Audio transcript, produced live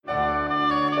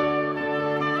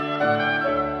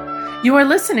You are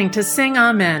listening to Sing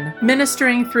Amen,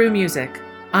 Ministering Through Music.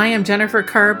 I am Jennifer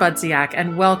Kerr-Budziak,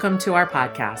 and welcome to our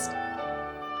podcast.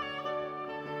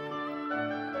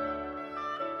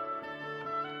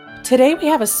 Today we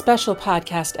have a special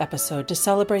podcast episode to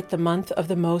celebrate the month of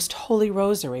the Most Holy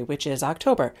Rosary, which is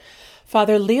October.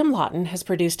 Father Liam Lawton has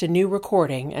produced a new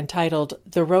recording entitled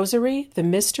The Rosary, The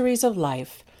Mysteries of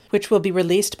Life, which will be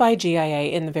released by GIA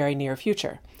in the very near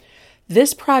future.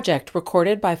 This project,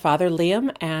 recorded by Father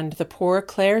Liam and the Poor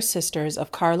Clare Sisters of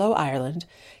Carlow, Ireland,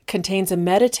 contains a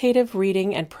meditative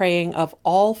reading and praying of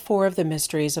all four of the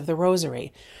mysteries of the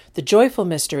Rosary: the joyful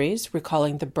mysteries,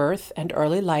 recalling the birth and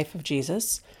early life of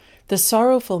Jesus; the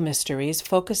sorrowful mysteries,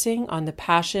 focusing on the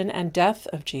passion and death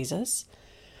of Jesus;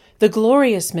 the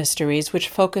glorious mysteries, which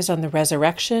focus on the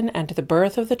resurrection and the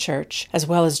birth of the Church, as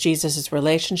well as Jesus'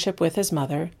 relationship with his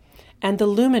mother; and the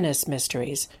luminous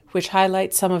mysteries, which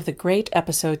highlight some of the great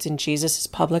episodes in Jesus'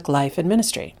 public life and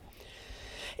ministry.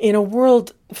 In a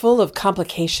world full of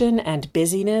complication and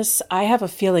busyness, I have a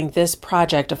feeling this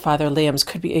project of Father Liam's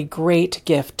could be a great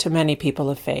gift to many people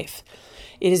of faith.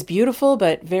 It is beautiful,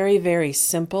 but very, very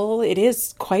simple. It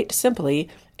is, quite simply,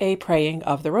 a praying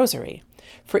of the Rosary.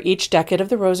 For each decade of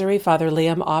the Rosary, Father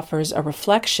Liam offers a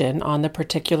reflection on the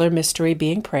particular mystery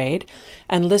being prayed,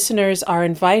 and listeners are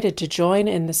invited to join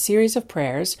in the series of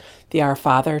prayers, the Our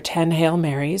Father, 10 Hail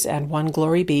Marys, and 1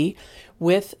 Glory Be,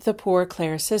 with the Poor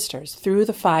Clare Sisters through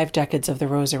the 5 decades of the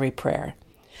Rosary prayer.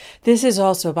 This is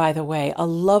also, by the way, a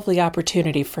lovely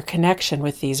opportunity for connection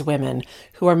with these women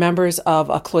who are members of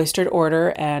a cloistered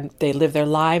order, and they live their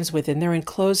lives within their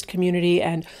enclosed community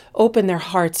and open their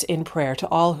hearts in prayer to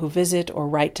all who visit or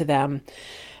write to them.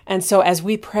 And so as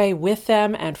we pray with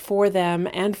them and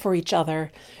for each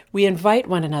other, we invite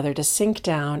one another to sink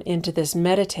down into this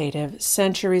meditative,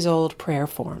 centuries-old prayer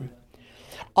form.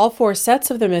 All 4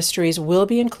 sets of the mysteries will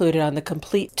be included on the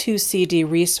complete 2-CD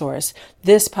resource.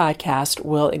 This podcast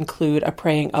will include a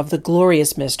praying of the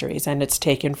glorious mysteries, and it's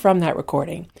taken from that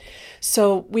recording.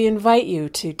 So we invite you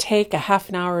to take a half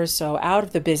an hour or so out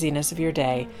of the busyness of your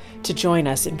day to join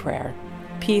us in prayer.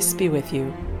 Peace be with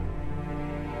you.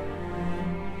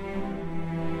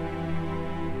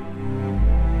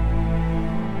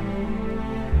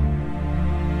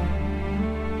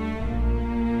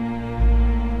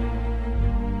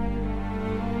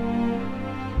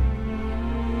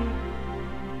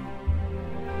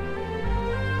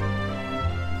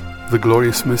 The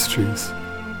Glorious Mysteries.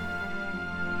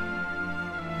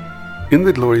 In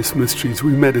the Glorious Mysteries,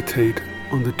 we meditate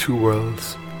on the 2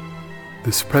 worlds,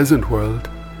 this present world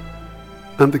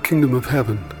and the kingdom of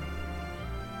heaven,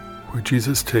 where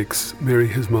Jesus takes Mary,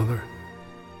 his mother.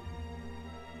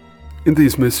 In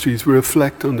these mysteries, we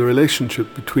reflect on the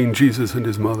relationship between Jesus and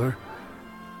his mother,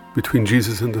 between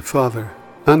Jesus and the Father,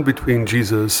 and between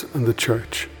Jesus and the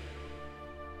Church.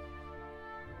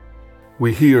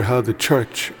 We hear how the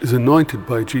Church is anointed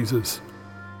by Jesus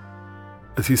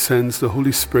as he sends the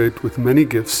Holy Spirit with many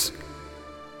gifts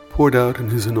poured out on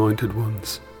his anointed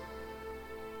ones.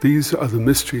 These are the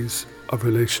mysteries of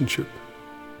relationship.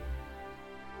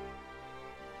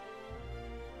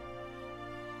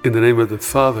 In the name of the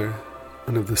Father,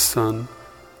 and of the Son,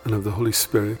 and of the Holy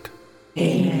Spirit.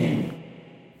 Amen.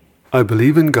 I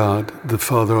believe in God, the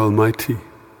Father Almighty,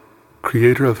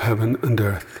 creator of heaven and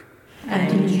earth,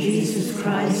 and in Jesus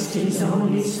Christ, his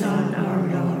only Son, our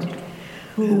Lord,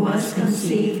 who was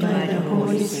conceived by the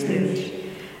Holy Spirit,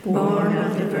 born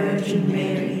of the Virgin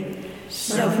Mary,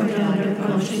 suffered under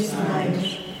Pontius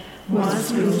Pilate,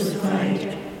 was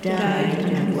crucified, died,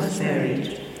 and was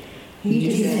buried. He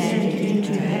descended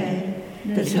into hell.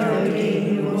 The 3rd day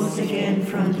he rose again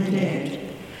from the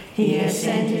dead. He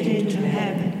ascended into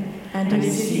heaven, and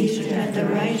is seated at the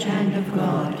right hand of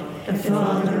God, the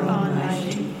Father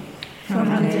Almighty. From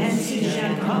thence he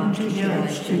shall come to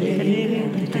judge the living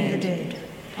and the dead.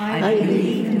 I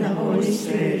believe in the Holy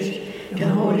Spirit, the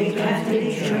Holy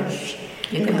Catholic Church,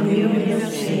 the communion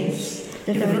of saints,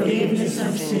 the forgiveness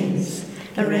of sins,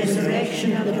 the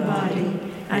resurrection of the body,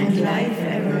 and life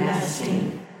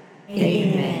everlasting.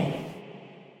 Amen.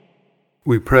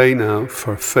 We pray now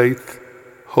for faith,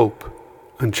 hope,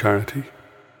 and charity.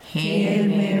 Hail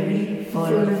Mary,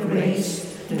 full of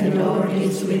grace, the Lord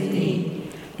is with thee.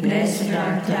 Blessed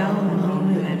art thou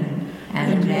among women,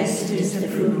 and blessed is the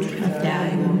fruit of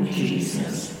thy womb,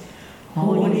 Jesus.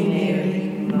 Holy Mary,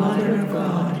 Mother of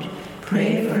God,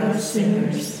 pray for us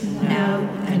sinners, now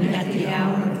and at the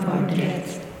hour of our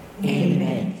death.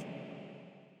 Amen.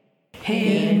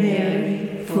 Hail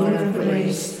Mary, full of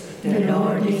grace, the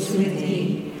Lord is with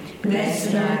thee.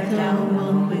 Blessed art thou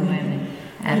among women,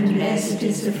 and blessed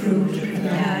is the fruit of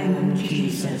thy womb,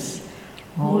 Jesus.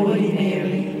 Holy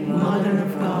Mary, Mother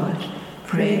of God,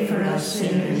 pray for us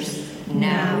sinners,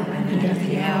 now and at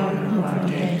the hour of our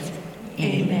death.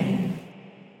 Amen.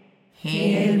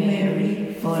 Hail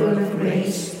Mary, full of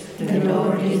grace, the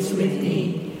Lord is with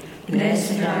thee.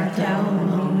 Blessed art thou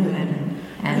among women,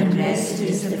 and blessed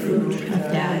is the fruit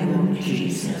of thy womb,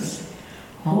 Jesus.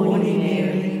 Holy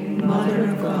Mary,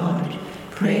 Mother of God,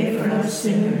 pray for us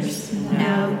sinners,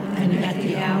 now and at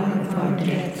the hour of our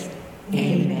death.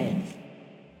 Amen.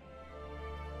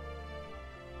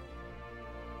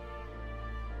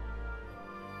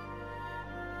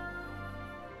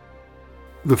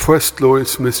 The first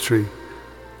glorious mystery,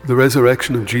 the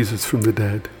resurrection of Jesus from the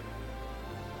dead.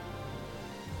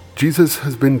 Jesus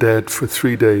has been dead for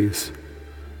 3 days.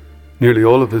 Nearly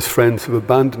all of his friends have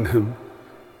abandoned him,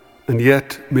 and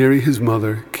yet Mary, his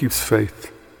mother, keeps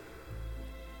faith.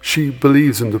 She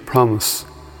believes in the promise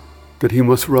that he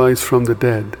must rise from the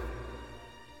dead.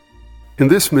 In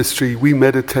this mystery, we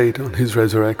meditate on his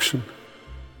resurrection.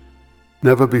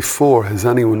 Never before has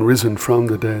anyone risen from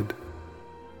the dead.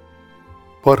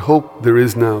 What hope there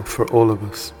is now for all of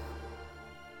us.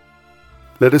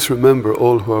 Let us remember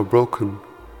all who are broken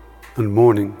and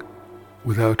mourning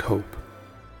without hope.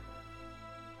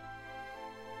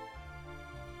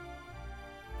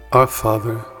 Our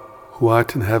Father, who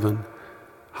art in heaven,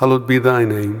 hallowed be thy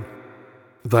name.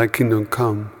 Thy kingdom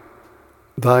come,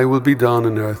 thy will be done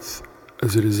on earth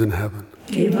as it is in heaven.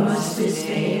 Give us this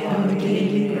day our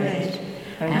daily bread,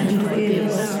 and forgive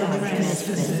us our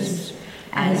trespasses,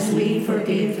 as we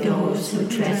forgive those who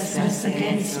trespass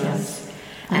against us.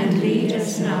 And lead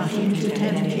us not into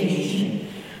temptation,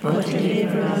 but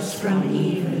deliver us from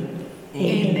evil.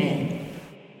 Amen.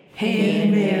 Hail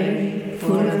Mary,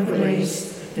 full of grace,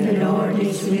 the Lord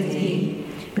is with thee.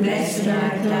 Blessed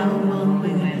art thou among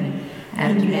women,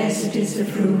 and blessed is the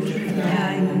fruit of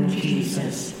thy womb,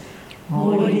 Jesus.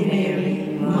 Holy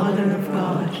Mary, Mother of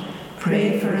God,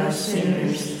 pray for us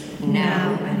sinners,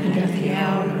 now and at the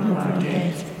hour of our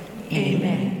death.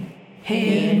 Amen.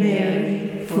 Hail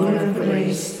Mary, full of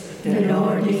grace, the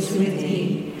Lord is with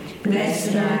thee.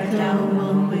 Blessed art thou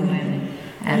among women,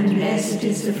 and blessed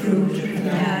is the fruit of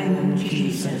thy womb,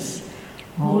 Jesus.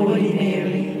 Holy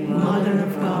Mary, Mother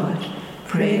of God,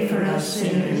 pray for us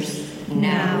sinners,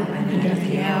 now and at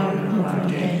the hour of our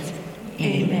death.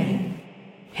 Amen.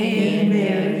 Hail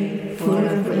Mary, full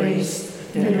of grace,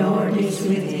 the Lord is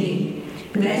with thee.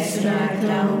 Blessed art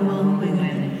thou among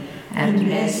women, and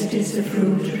blessed is the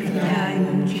fruit of thy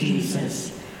womb,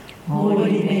 Jesus.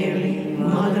 Holy Mary,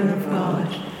 Mother of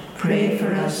God, pray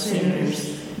for us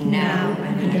sinners, now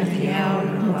and at the hour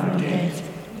of our death.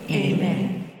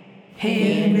 Amen.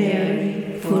 Hail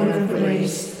Mary, full of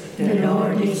grace, the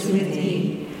Lord is with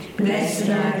thee. Blessed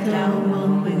art thou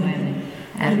among women,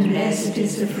 and blessed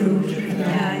is the fruit of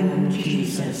thy womb,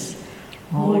 Jesus.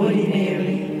 Holy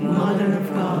Mary, Mother of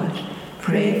God,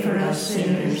 pray for us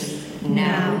sinners,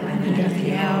 now and at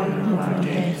the hour of our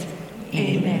death.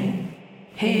 Amen.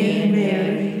 Hail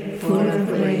Mary, full of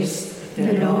grace,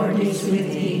 the Lord is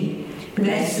with thee.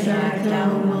 Blessed art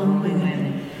thou among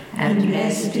women, and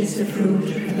blessed is the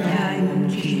fruit of thy womb,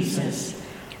 Jesus.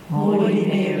 Holy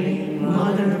Mary,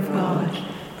 Mother of God,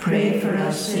 pray for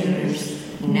us sinners,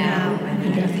 now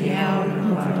and at the hour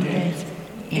of our death.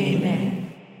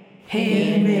 Amen.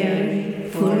 Hail Mary,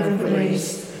 full of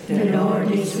grace, the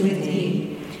Lord is with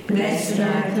thee. Blessed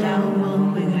art thou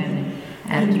among women,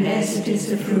 and blessed is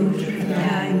the fruit of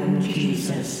thy womb,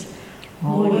 Jesus.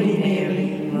 Holy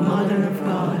Mary, Mother of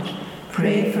God,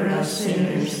 pray for us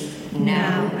sinners,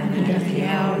 now and at the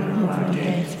hour of our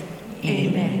death.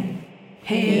 Amen.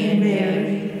 Hail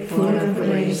Mary, full of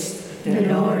grace, the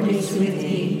Lord is with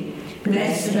thee.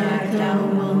 Blessed art thou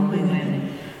among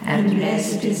women, and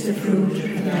blessed is the fruit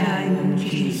of thy womb,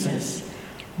 Jesus.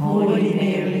 Holy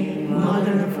Mary,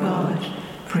 Mother of God,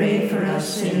 pray for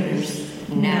us sinners,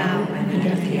 now and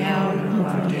at the hour of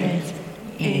our death.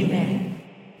 Amen.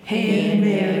 Hail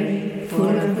Mary, full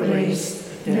of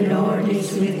grace, the Lord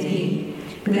is with thee.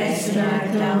 Blessed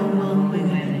art thou among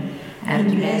women,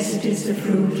 and blessed is the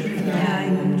fruit of thy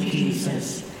womb,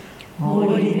 Jesus.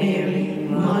 Holy Mary,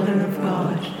 Mother of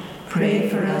God, pray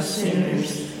for us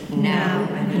sinners, now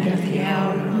and at the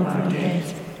hour of our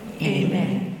death.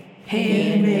 Amen.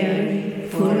 Hail Mary,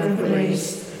 full of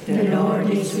grace, the Lord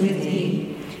is with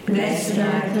thee. Blessed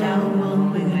art thou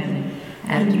among women,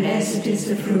 and blessed is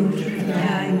the fruit of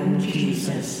thy womb,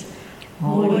 Jesus.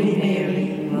 Holy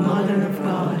Mary, Mother of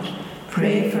God,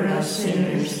 pray for us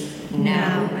sinners,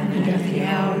 now and at the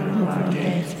hour of our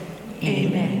death.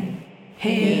 Amen.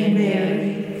 Hail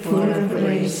Mary, full of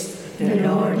grace, the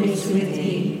Lord is with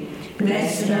thee.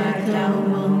 Blessed art thou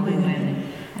among women,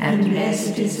 and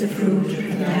blessed is the fruit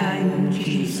of thy womb,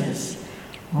 Jesus.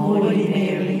 Holy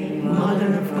Mary,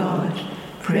 Mother of God,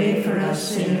 pray for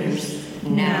us sinners,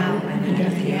 now and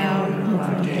at the hour of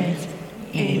our death.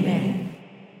 Amen.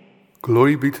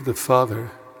 Glory be to the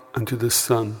Father, and to the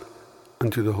Son,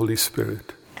 and to the Holy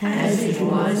Spirit. As it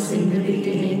was in the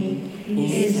beginning,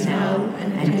 is now,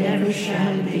 and ever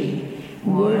shall be,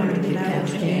 world without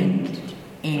end.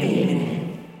 Amen.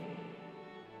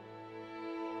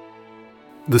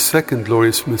 The second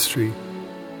glorious mystery,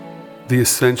 the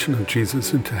Ascension of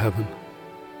Jesus into heaven.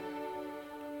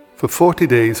 For 40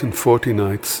 days and 40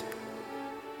 nights,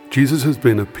 Jesus has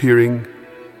been appearing,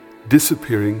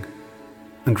 disappearing,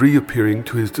 and reappearing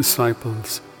to his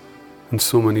disciples and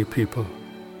so many people.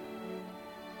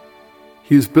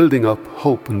 He is building up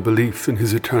hope and belief in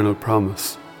his eternal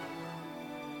promise.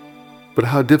 But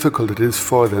how difficult it is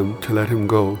for them to let him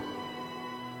go.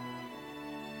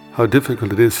 How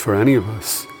difficult it is for any of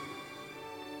us.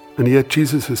 And yet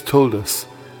Jesus has told us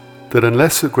that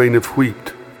unless a grain of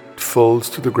wheat falls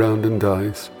to the ground and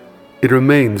dies, it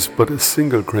remains but a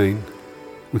single grain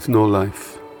with no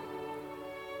life.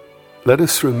 Let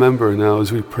us remember now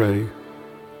as we pray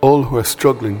all who are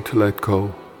struggling to let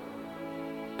go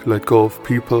of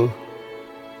people,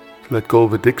 to let go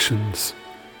of addictions,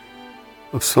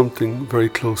 of something very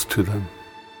close to them.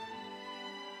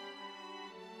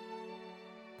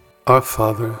 Our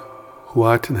Father, who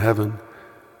art in heaven,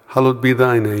 hallowed be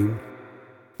thy name.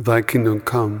 Thy kingdom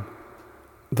come,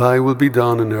 thy will be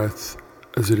done on earth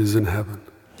as it is in heaven.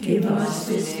 Give us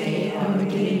this day our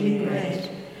daily bread,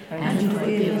 and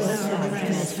forgive us our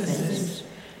trespasses,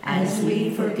 as we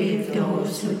forgive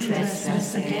those who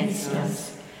trespass against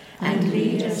us. And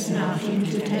lead us not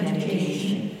into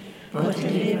temptation, but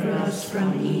deliver us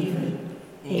from evil.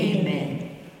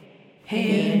 Amen.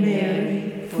 Hail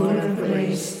Mary, full of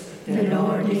grace, the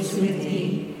Lord is with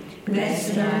thee.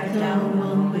 Blessed art thou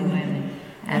among women,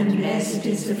 and blessed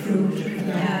is the fruit of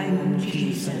thy womb,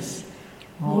 Jesus.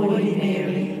 Holy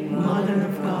Mary, Mother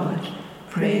of God,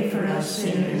 pray for us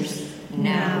sinners,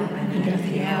 now and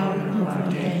at the hour of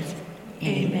our death.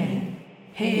 Amen.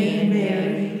 Hail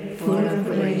Mary, full of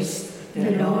grace,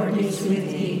 the Lord is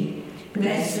with thee.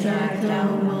 Blessed art thou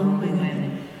among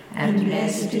women, and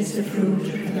blessed is the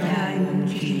fruit of thy womb,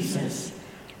 Jesus.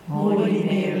 Holy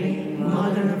Mary,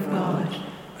 Mother of God,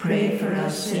 pray for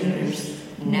us sinners,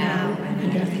 now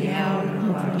and at the hour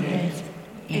of our death.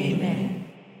 Amen.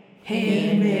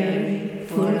 Hail Mary,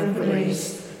 full of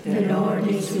grace, the Lord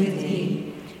is with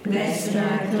thee. Blessed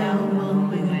art thou among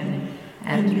women,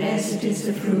 and blessed is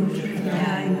the fruit of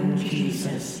thy womb,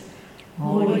 Jesus.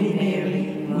 Holy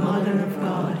Mary, Mother of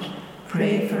God,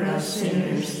 pray for us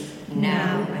sinners,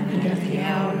 now and at the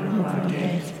hour of our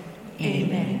death.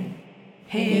 Amen.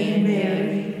 Hail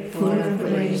Mary, full of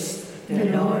grace, the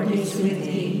Lord is with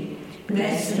thee.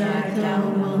 Blessed art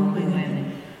thou among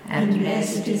women, and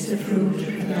blessed is the fruit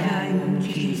of thy womb,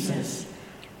 Jesus.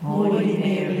 Holy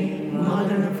Mary,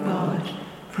 Mother of God,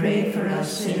 pray for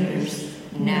us sinners,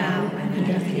 now and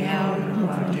at the hour of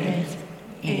our death.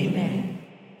 Amen.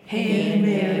 Hail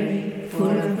Mary, full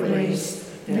of grace,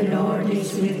 the Lord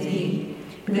is with thee.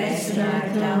 Blessed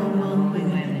art thou among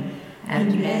women,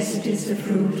 and blessed is the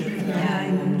fruit of thy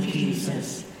womb,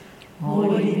 Jesus.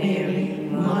 Holy Mary,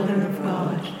 Mother of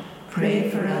God, pray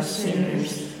for us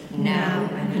sinners, now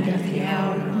and at the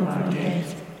hour of our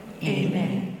death.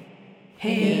 Amen.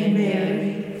 Hail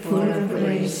Mary, full of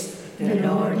grace, the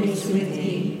Lord is with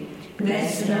thee.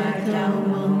 Blessed art thou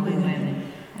among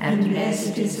women, and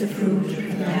blessed is the fruit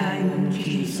of thy womb,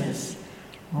 Jesus.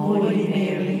 Holy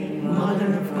Mary,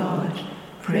 Mother of God,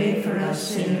 pray for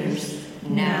us sinners,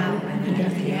 now and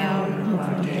at the hour of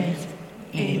our death.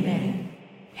 Amen.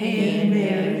 Hail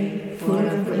Mary, full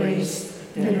of grace,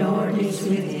 the Lord is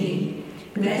with thee.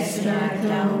 Blessed art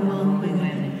thou among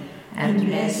women, and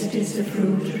blessed is the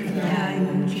fruit of thy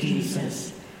womb,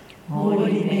 Jesus.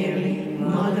 Holy Mary,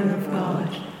 Mother of God,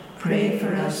 pray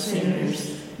for us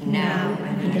sinners, now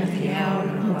and at the hour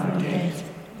of our death.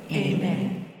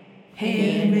 Amen.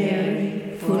 Hail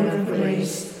Mary, full of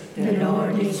grace, the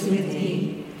Lord is with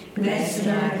thee. Blessed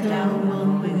art thou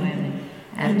among women,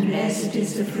 and blessed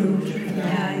is the fruit of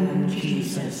thy womb,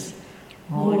 Jesus.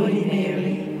 Holy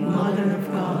Mary, Mother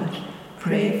of God,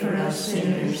 pray for us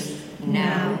sinners,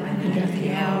 now and at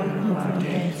the hour of our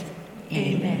death.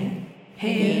 Amen.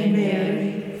 Hail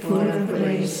Mary, full of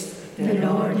grace, the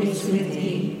Lord is with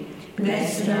thee.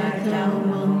 Blessed art thou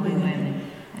among women,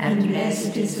 and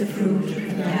blessed is the fruit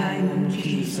of thy womb,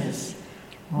 Jesus.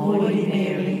 Holy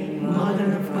Mary,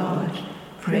 Mother of God,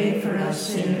 pray for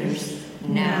us sinners,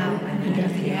 now and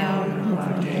at the hour of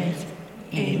our death.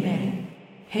 Amen.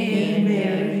 Hail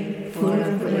Mary, full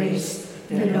of grace,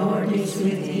 the Lord is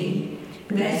with thee.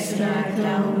 Blessed art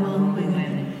thou among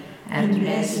women, and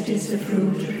blessed is the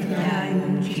fruit of thy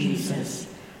womb,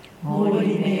 Jesus.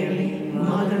 Holy Mary,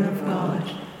 Mother of God,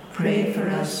 pray for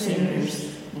us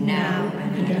sinners, now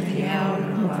and at the hour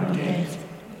of our death.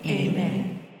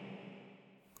 Amen.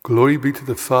 Glory be to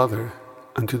the Father,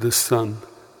 and to the Son,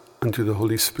 and to the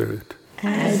Holy Spirit.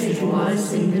 As it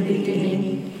was in the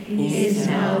beginning, is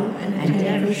now, and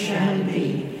ever shall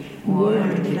be,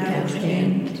 world without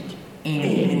end.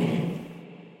 Amen.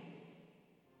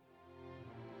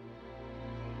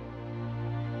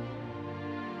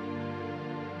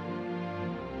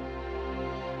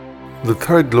 The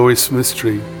third glorious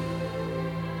mystery,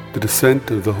 the descent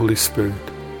of the Holy Spirit.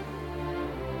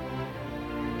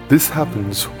 This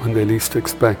happens when they least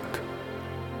expect.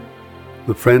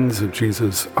 The friends of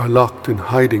Jesus are locked in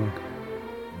hiding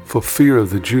for fear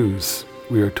of the Jews,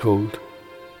 we are told.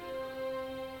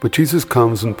 But Jesus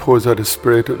comes and pours out His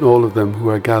Spirit on all of them who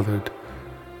are gathered,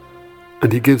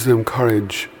 and He gives them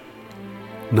courage,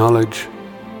 knowledge,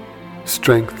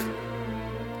 strength,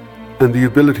 and the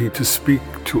ability to speak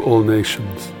to all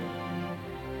nations.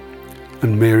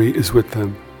 And Mary is with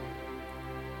them.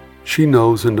 She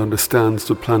knows and understands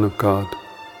the plan of God.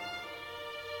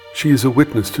 She is a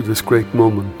witness to this great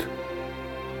moment.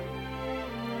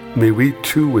 May we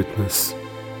too witness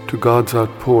to God's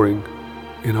outpouring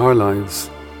in our lives,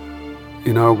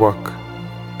 in our work,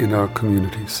 in our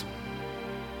communities.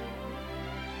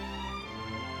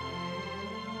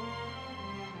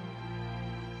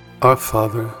 Our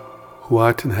Father, who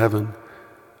art in heaven,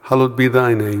 hallowed be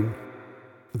thy name.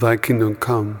 Thy kingdom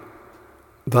come,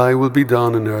 thy will be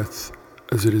done on earth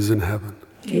as it is in heaven.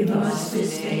 Give us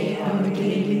this day our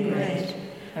daily bread,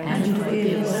 and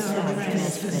forgive us our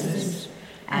trespasses,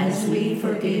 as we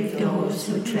forgive those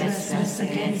who trespass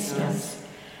against us.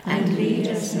 And lead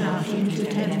us not into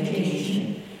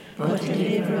temptation, but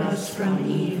deliver us from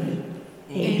evil.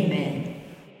 Amen.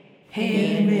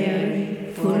 Hail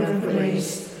Mary, full of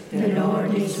grace, the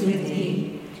Lord is with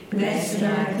thee. Blessed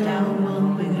art thou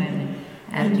among women,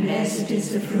 and blessed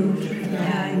is the fruit of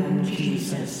thy womb,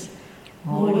 Jesus.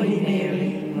 Holy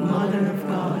Mary, Mother of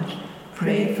God,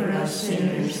 pray for us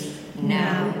sinners,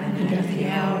 now and at the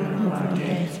hour of our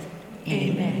death.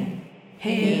 Amen.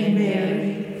 Hail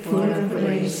Mary, full of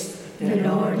grace, the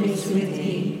Lord is with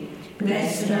thee.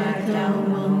 Blessed art thou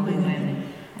among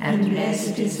women, and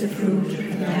blessed is the fruit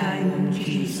of thy womb,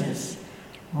 Jesus.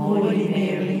 Holy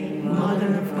Mary,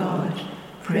 Mother of God,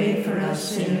 pray for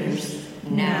us sinners,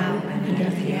 now and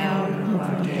at the hour of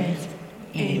our death.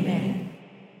 Amen.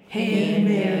 Hail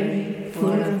Mary,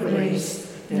 full of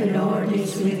grace, the Lord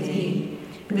is with thee.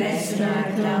 Blessed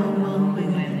art thou among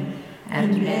women,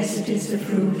 and blessed is the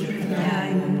fruit of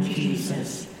thy womb,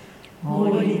 Jesus.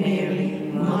 Holy Mary,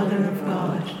 Mother of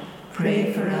God,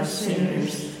 pray for us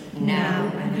sinners, now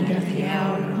and at the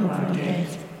hour of our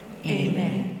death.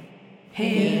 Amen.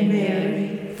 Hail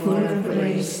Mary, full of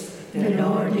grace, the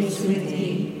Lord is with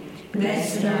thee.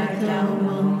 Blessed art thou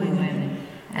among women,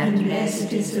 and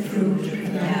blessed is the fruit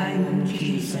of thy womb,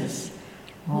 Jesus.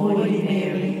 Holy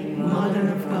Mary, Mother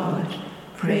of God,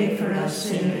 pray for us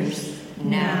sinners,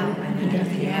 now and at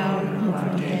the hour of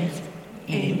our death.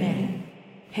 Amen.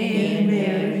 Hail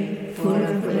Mary, full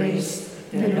of grace,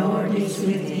 the Lord is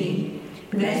with thee.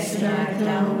 Blessed art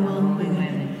thou among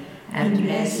women, and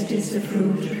blessed is the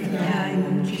fruit of thy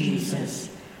womb, Jesus.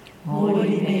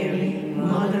 Holy Mary,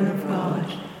 Mother of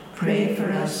God, pray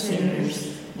for us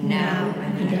sinners, now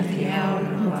and at the hour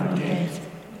of our death.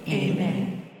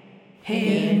 Amen.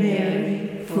 Hail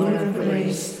Mary, full of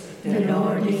grace, the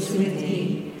Lord is with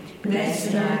thee.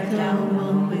 Blessed art thou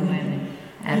among women,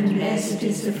 and blessed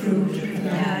is the fruit of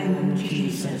thy womb,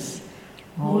 Jesus.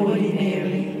 Holy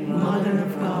Mary, Mother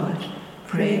of God,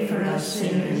 pray for us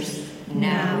sinners,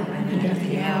 now and at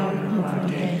the hour of our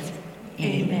death.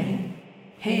 Amen.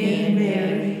 Hail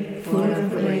Mary, full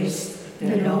of grace,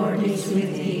 the Lord is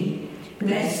with thee.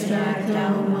 Blessed art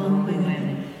thou among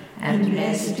women, and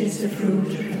blessed is the fruit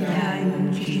of thy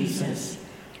womb, Jesus.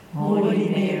 Holy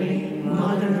Mary,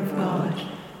 Mother of God,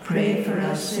 pray for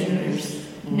us sinners,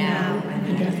 now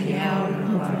and at the hour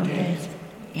of our death.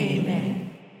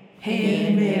 Amen.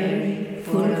 Hail Mary,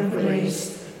 full of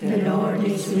grace, the Lord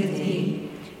is with thee.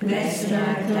 Blessed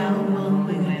art thou among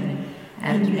women,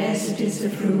 and blessed is the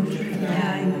fruit of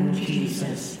thy womb,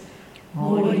 Jesus.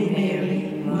 Holy Mary,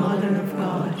 Mother of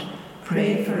God,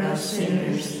 pray for us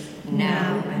sinners,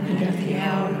 now and at the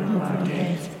hour of our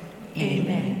death.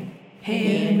 Amen.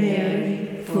 Hail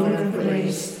Mary, full of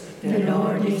grace, the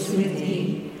Lord is with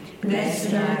thee.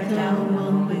 Blessed art thou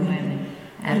among women,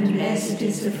 and blessed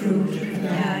is the fruit of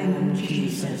thy womb,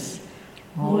 Jesus.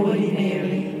 Holy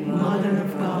Mary, Mother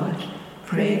of God,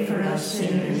 pray for us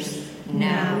sinners,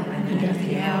 now and at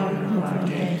the hour of our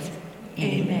death.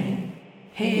 Amen.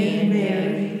 Hail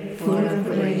Mary, full of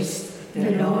grace,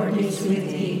 the Lord is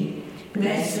with thee.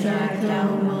 Blessed art thou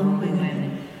among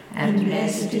women, and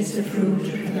blessed is the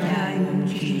fruit of thy womb,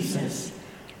 Jesus.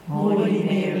 Holy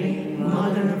Mary,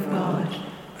 Mother of God,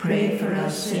 pray for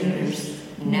us sinners,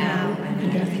 now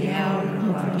and at the hour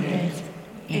of our death.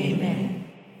 Amen.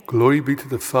 Glory be to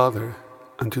the Father,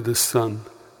 and to the Son,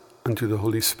 and to the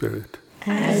Holy Spirit.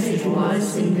 As it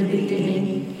was in the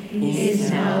beginning,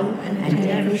 is now, and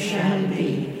ever shall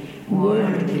be,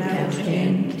 world without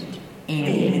end.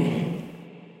 Amen.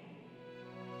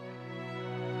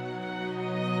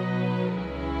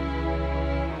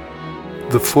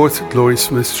 The fourth glorious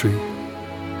mystery,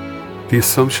 the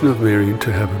Assumption of Mary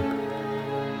into heaven.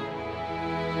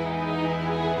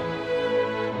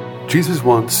 Jesus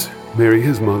wants Mary,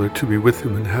 his mother, to be with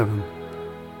him in heaven.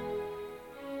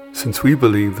 Since we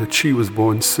believe that she was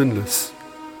born sinless,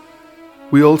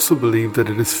 we also believe that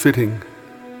it is fitting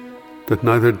that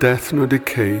neither death nor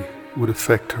decay would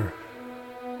affect her.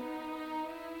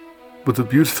 But the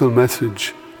beautiful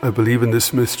message, I believe, in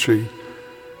this mystery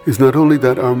is not only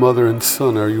that our mother and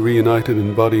son are reunited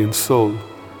in body and soul,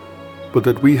 but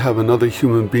that we have another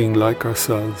human being like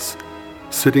ourselves,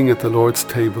 sitting at the Lord's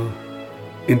table,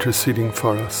 interceding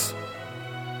for us,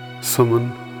 someone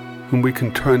whom we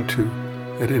can turn to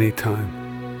at any time.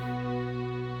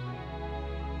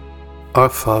 Our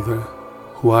Father,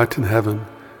 who art in heaven,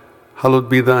 hallowed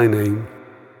be thy name.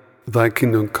 Thy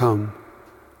kingdom come,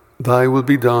 thy will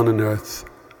be done on earth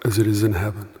as it is in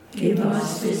heaven. Give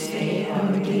us this day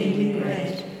our daily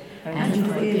bread, and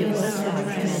forgive us our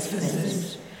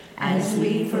trespasses, as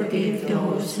we forgive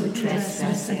those who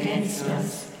trespass against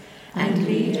us. And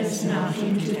lead us not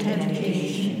into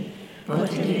temptation, but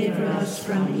deliver us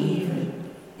from evil.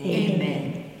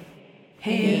 Amen.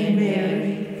 Hail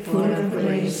Mary, full of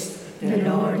grace, the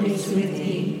Lord is with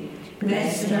thee.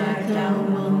 Blessed art thou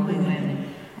among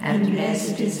women, and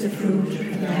blessed is the fruit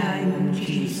of thy womb,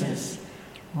 Jesus.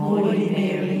 Holy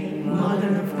Mary,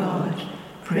 Mother of God,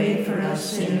 pray for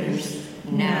us sinners,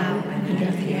 now and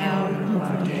at the hour of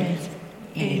our death.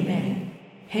 Amen.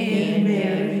 Hail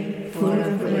Mary, full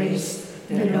of grace,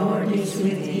 the Lord is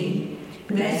with thee.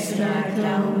 Blessed art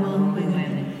thou among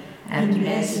women, and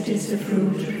blessed is the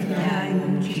fruit of thy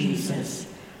womb, Jesus.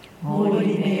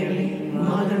 Holy Mary,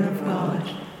 Mother of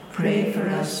God, pray for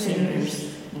us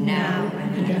sinners, now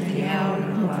and at the hour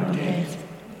of our death.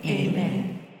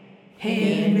 Amen.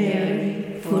 Hail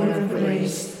Mary, full of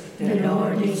grace, the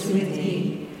Lord is with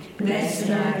thee. Blessed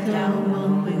art thou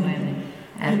among women,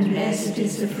 and blessed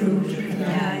is the fruit of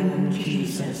thy womb,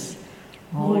 Jesus.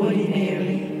 Holy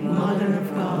Mary, Mother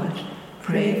of God,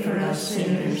 pray for us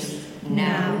sinners,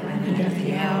 now and at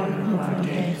the hour of our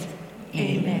death.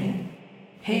 Amen.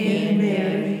 Hail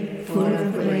Mary, full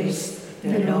of grace,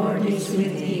 the Lord is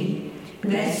with thee.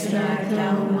 Blessed art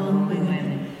thou among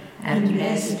women, and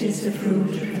blessed is the fruit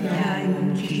of thy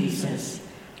womb, Jesus.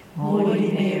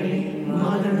 Holy Mary,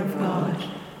 Mother of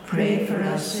God, pray for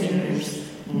us sinners,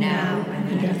 now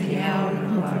and at the hour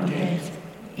of our death.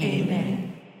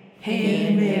 Amen.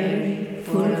 Hail Mary,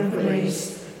 full of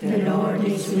grace, the Lord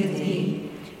is with thee.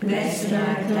 Blessed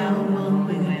art thou among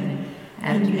women,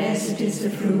 and blessed is the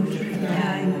fruit of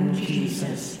thy womb,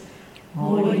 Jesus.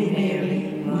 Holy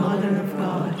Mary, Mother of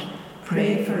God,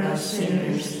 pray for us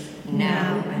sinners,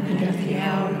 now and at the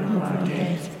hour of our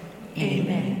death.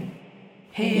 Amen.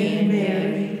 Hail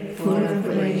Mary, full of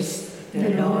grace, the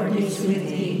Lord is with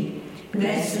thee.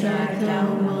 Blessed art thou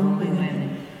among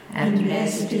women, and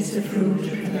blessed is the fruit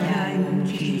of thy womb,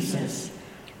 Jesus.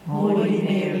 Holy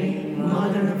Mary,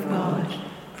 Mother of God,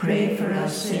 pray for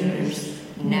us sinners,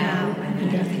 now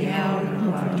and at the hour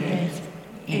of our death.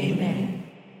 Amen.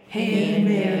 Hail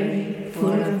Mary,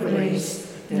 full of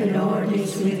grace, the Lord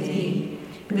is with thee.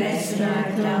 Blessed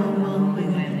art thou among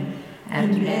women,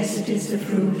 and blessed is the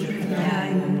fruit of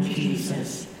thy womb,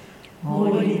 Jesus.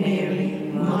 Holy Mary,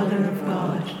 Mother of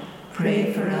God,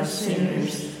 pray for us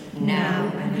sinners,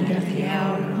 now and at the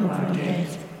hour of our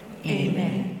death.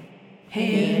 Amen.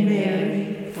 Hail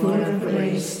Mary, full of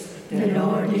grace, the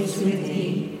Lord is with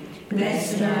thee.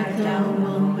 Blessed art thou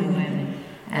among women,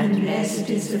 and blessed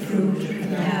is the fruit of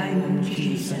thy womb,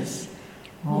 Jesus.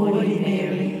 Holy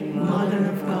Mary, Mother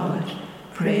of God,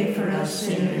 pray for us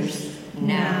sinners,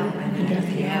 now and at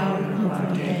the hour of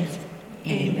our death.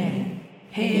 Amen.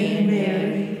 Hail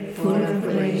Mary, full of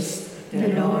grace, the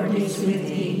Lord is with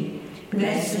thee.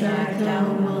 Blessed art thou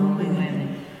among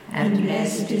women, and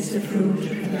blessed is the fruit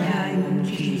of thy womb,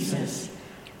 Jesus.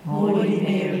 Holy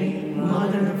Mary,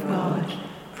 Mother of God,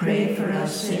 pray for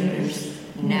us sinners,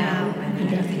 now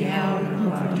and at the hour of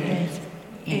our death.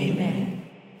 Amen.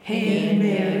 Hail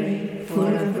Mary,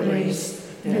 full of grace,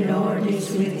 the Lord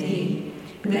is with thee.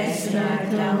 Blessed art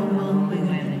thou among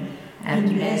women,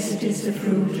 and blessed is the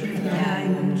fruit of thy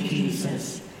womb,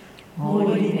 Jesus.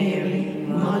 Holy Mary,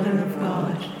 Mother of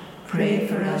God, pray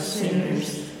for us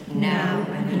sinners, now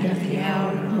and at the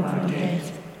hour of our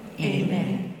death.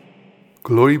 Amen.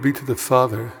 Glory be to the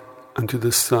Father, and to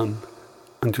the Son,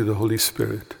 and to the Holy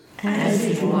Spirit. As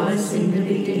it was in the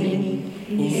beginning,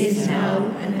 is now,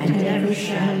 and ever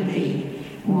shall be,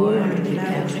 world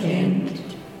without end.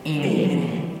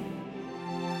 Amen.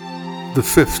 The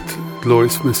fifth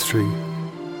glorious mystery,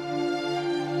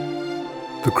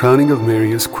 the crowning of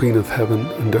Mary as Queen of Heaven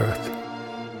and Earth.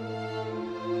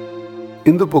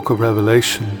 In the book of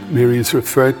Revelation, Mary is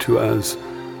referred to as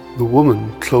the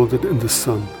woman clothed in the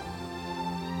sun.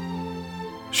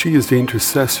 She is the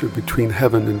intercessor between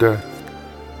heaven and earth,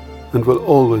 and will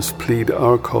always plead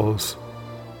our cause.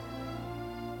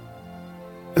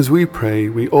 As we pray,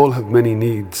 we all have many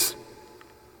needs,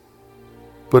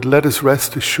 but let us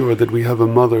rest assured that we have a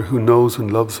mother who knows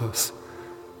and loves us,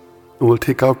 and will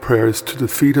take our prayers to the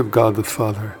feet of God the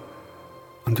Father,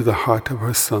 and to the heart of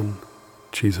her Son,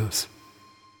 Jesus.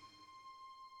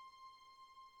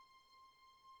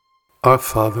 Our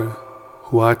Father,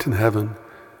 who art in heaven,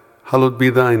 hallowed be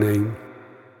thy name.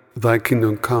 Thy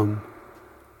kingdom come,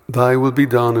 thy will be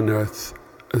done on earth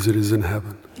as it is in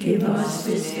heaven. Give us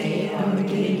this day our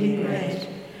daily bread,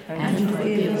 and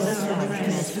forgive us our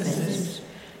trespasses,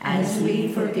 as we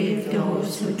forgive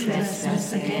those who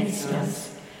trespass against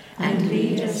us. And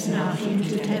lead us not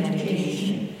into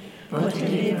temptation, but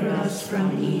deliver us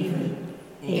from evil.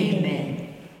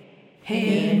 Amen.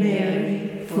 Hail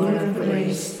Mary, full of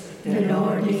grace, the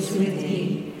Lord is with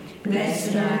thee.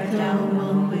 Blessed art thou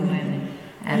among women,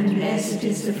 and blessed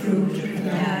is the fruit of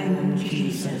thy womb,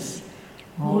 Jesus.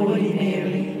 Holy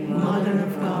Mary, Mother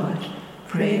of God,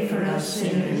 pray for us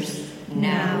sinners,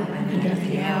 now and at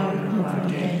the hour of our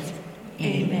death.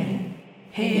 Amen.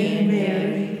 Hail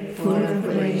Mary, full of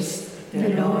grace, the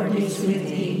Lord is with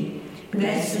thee.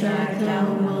 Blessed art thou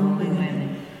among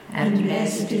women, and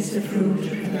blessed is the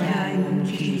fruit of thy womb,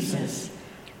 Jesus.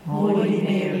 Holy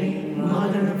Mary,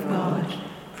 Mother of God,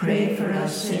 pray for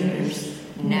us sinners,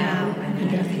 now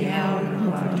and at the hour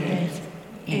of our death.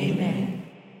 Amen.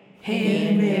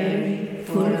 Hail Mary,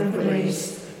 full of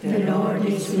grace, the Lord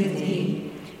is with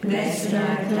thee. Blessed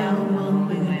art thou among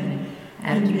women,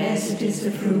 and blessed is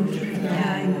the fruit of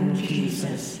thy womb,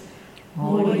 Jesus.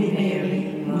 Holy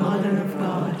Mary, Mother of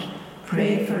God,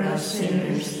 pray for us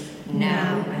sinners,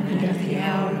 now and at the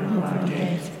hour of our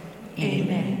death.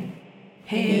 Amen.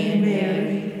 Hail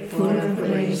Mary, full of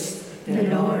grace, the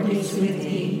Lord is with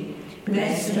thee.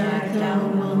 Blessed art thou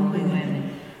among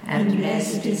women, and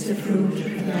blessed is the fruit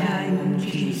of thy womb,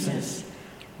 Jesus.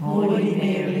 Holy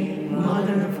Mary,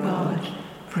 Mother of God,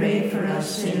 pray for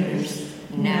us sinners,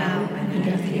 now and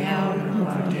at the hour of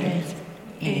our death.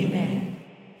 Amen.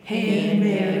 Hail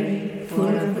Mary,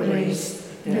 full of grace,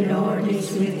 the Lord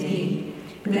is with thee.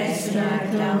 Blessed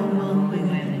art thou among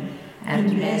women,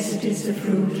 and blessed is the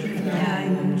fruit of thy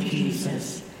womb,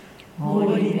 Jesus.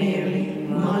 Holy Mary,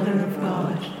 Mother of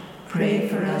God, pray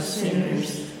for us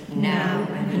sinners, now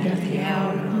and at the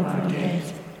hour of our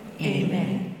death.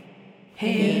 Amen.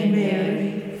 Hail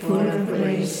Mary, full of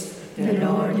grace, the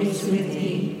Lord is with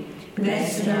thee.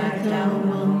 Blessed art thou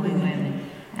among women,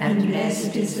 and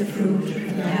blessed is the fruit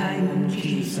of thy womb,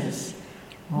 Jesus.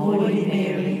 Holy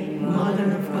Mary,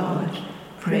 Mother of God,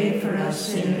 pray for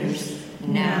us sinners,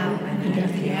 now and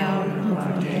at the hour of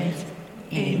our death.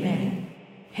 Amen.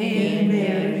 Hail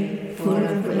Mary, full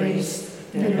of grace,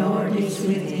 the Lord is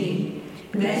with thee.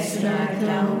 Blessed art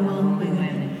thou among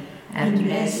women, and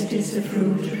blessed is the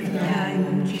fruit of thy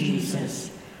womb,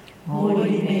 Jesus.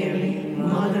 Holy Mary,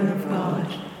 Mother of God,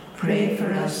 pray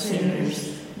for us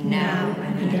sinners, now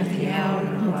and at the hour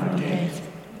of our death.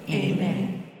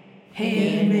 Amen.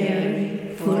 Hail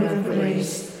Mary, full of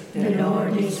grace, the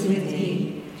Lord is with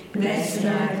thee. Blessed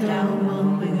art thou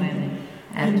among women,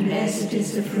 and blessed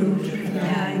is the fruit of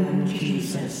thy womb,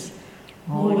 Jesus.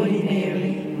 Holy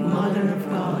Mary, Mother of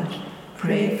God,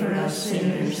 pray for us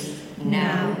sinners,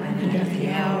 now and at the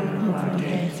hour of our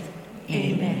death.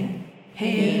 Amen.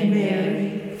 Hail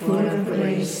Mary, full of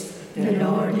grace, the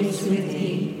Lord is with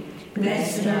thee.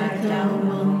 Blessed art thou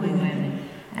among women,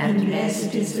 and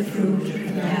blessed is the fruit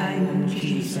of thy womb,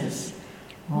 Jesus.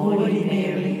 Holy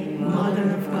Mary,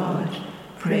 Mother of God,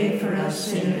 pray for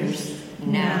us sinners,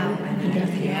 now and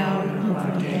at the hour of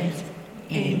our death.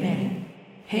 Amen.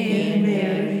 Hail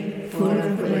Mary, full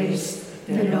of grace,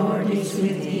 the Lord is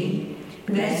with thee.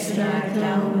 Blessed art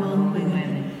thou among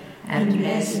women, and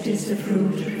blessed is the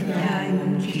fruit of thy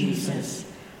womb, Jesus.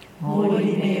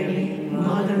 Holy Mary,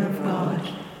 Mother of God,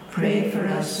 pray for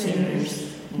us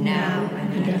sinners, now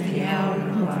and at the hour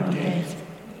of our death.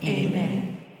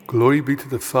 Amen. Glory be to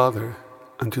the Father,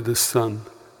 and to the Son,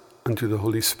 and to the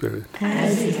Holy Spirit.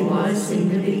 As it was in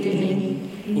the beginning,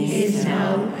 is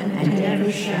now, and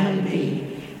ever shall be,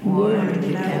 world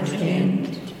without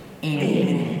end.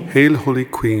 Amen. Hail, Holy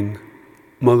Queen,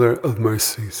 Mother of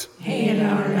Mercies. Hail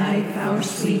our life, our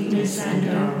sweetness, and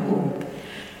our hope.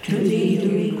 To thee do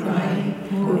we cry,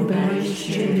 poor banished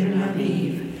children of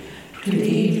Eve. To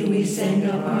thee do we send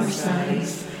up our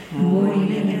sighs,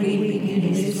 mourning and weeping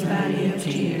in this valley of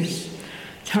tears.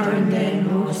 Turn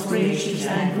then, most gracious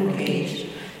Advocate,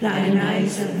 thine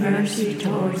eyes of mercy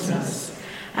towards us,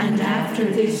 and after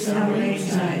this our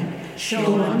exile,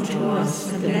 show unto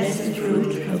us the blessed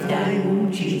fruit of thy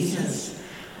womb, Jesus.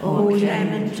 O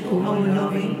clement, O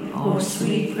loving, O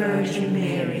sweet Virgin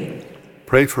Mary,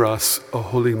 Pray for us, O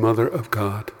Holy Mother of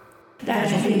God. that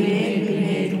we may be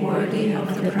made worthy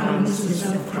of the promises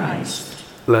of Christ.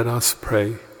 Let us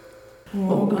pray.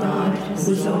 O God,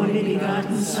 whose only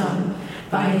begotten Son,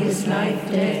 by his life,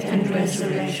 death, and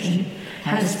resurrection,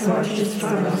 has purchased for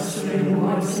us the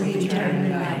rewards of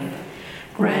eternal life,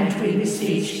 grant, we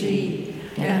beseech thee,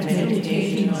 that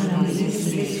meditating on these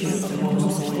mysteries of the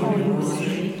most holy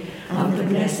Rosary of the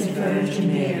Blessed Virgin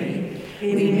Mary,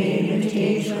 we may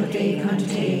imitate what they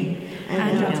contain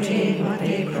and obtain what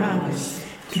they promise,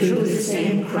 through the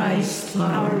same Christ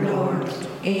our Lord.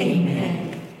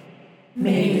 Amen.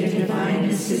 May the divine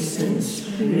assistance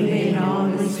remain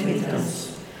always with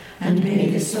us, and may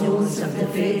the souls of the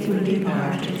faithful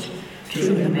departed,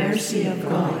 through the mercy of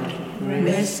God,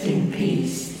 rest in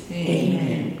peace.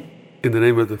 Amen. In the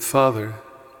name of the Father,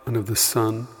 and of the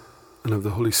Son, and of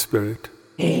the Holy Spirit.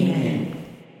 Amen.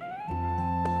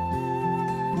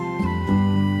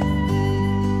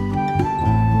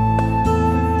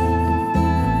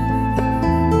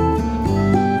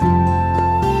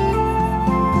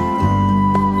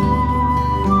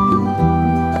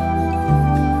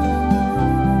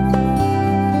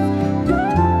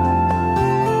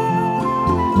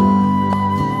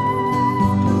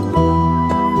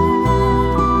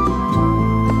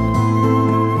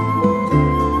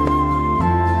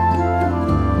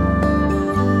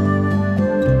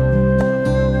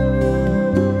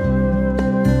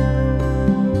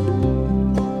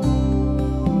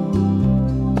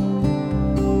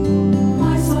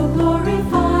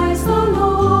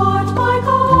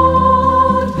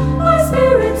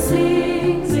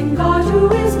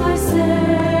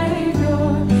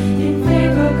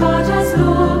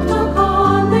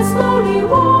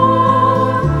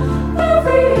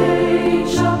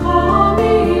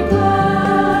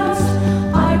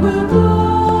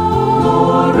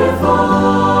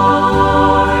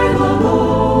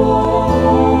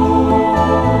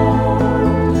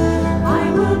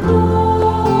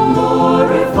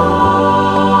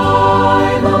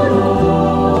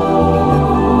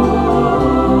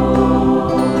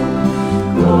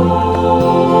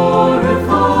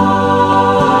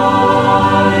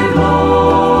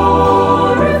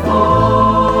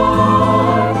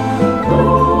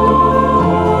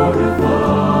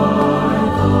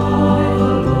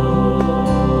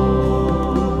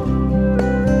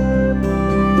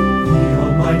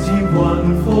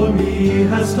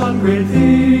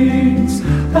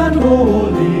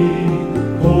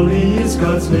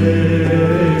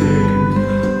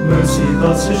 Mercy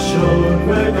thus is shown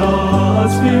where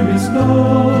God's fear is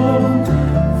known,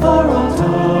 for all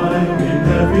time in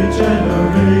every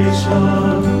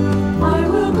generation. I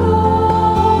will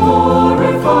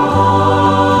glorify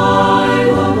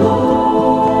the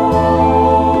Lord.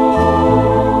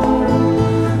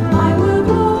 I will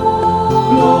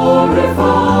glorify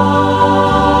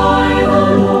the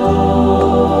Lord.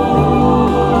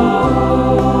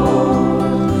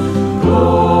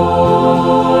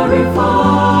 Glorify.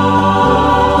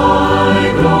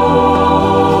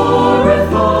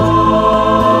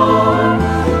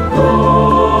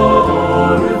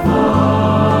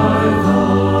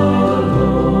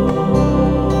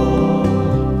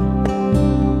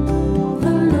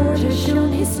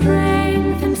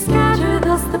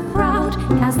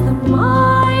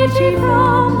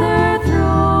 From their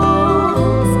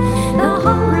thrones, the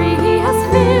hungry he has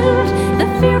filled, the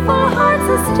fearful hearts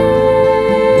are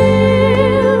stilled,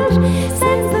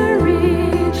 sends the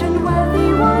rich and wealthy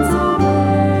ones away.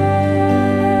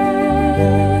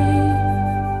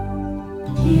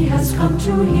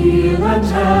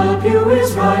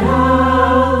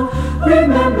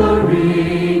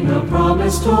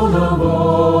 stone of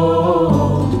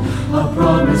old, a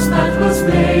promise that was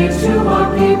made to our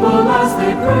people as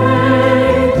they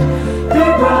prayed.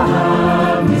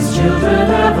 Abraham, his children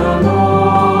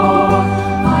evermore,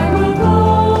 I will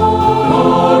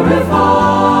glorify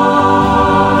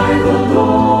the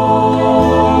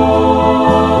Lord.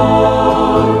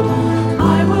 I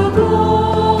will glorify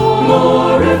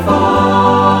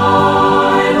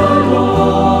the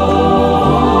Lord.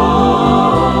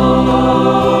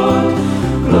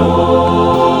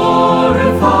 Glorify,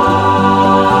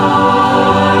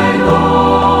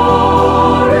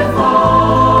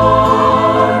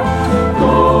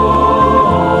 glorify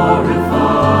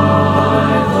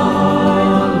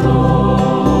the Lord.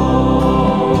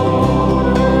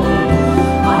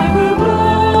 I will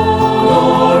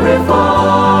glorify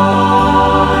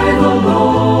the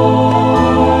Lord.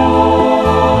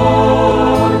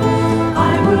 I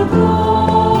will glorify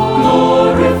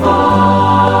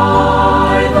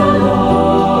the Lord.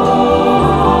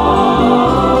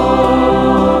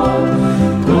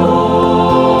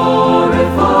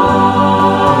 Glorify,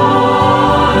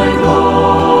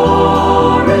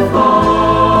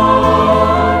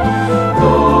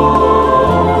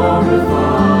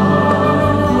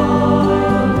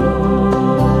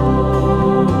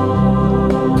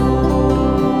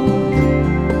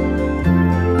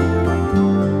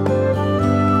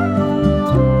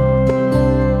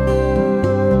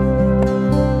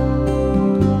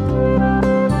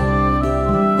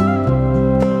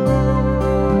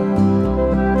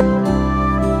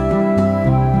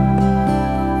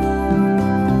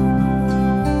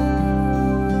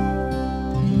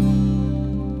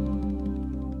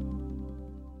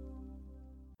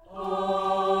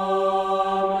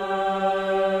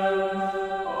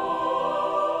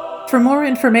 For more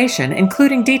information,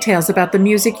 including details about the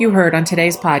music you heard on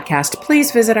today's podcast,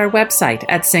 please visit our website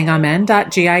at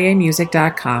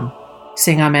singamen.giamusic.com.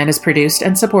 Sing Amen is produced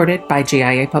and supported by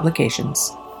GIA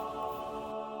Publications.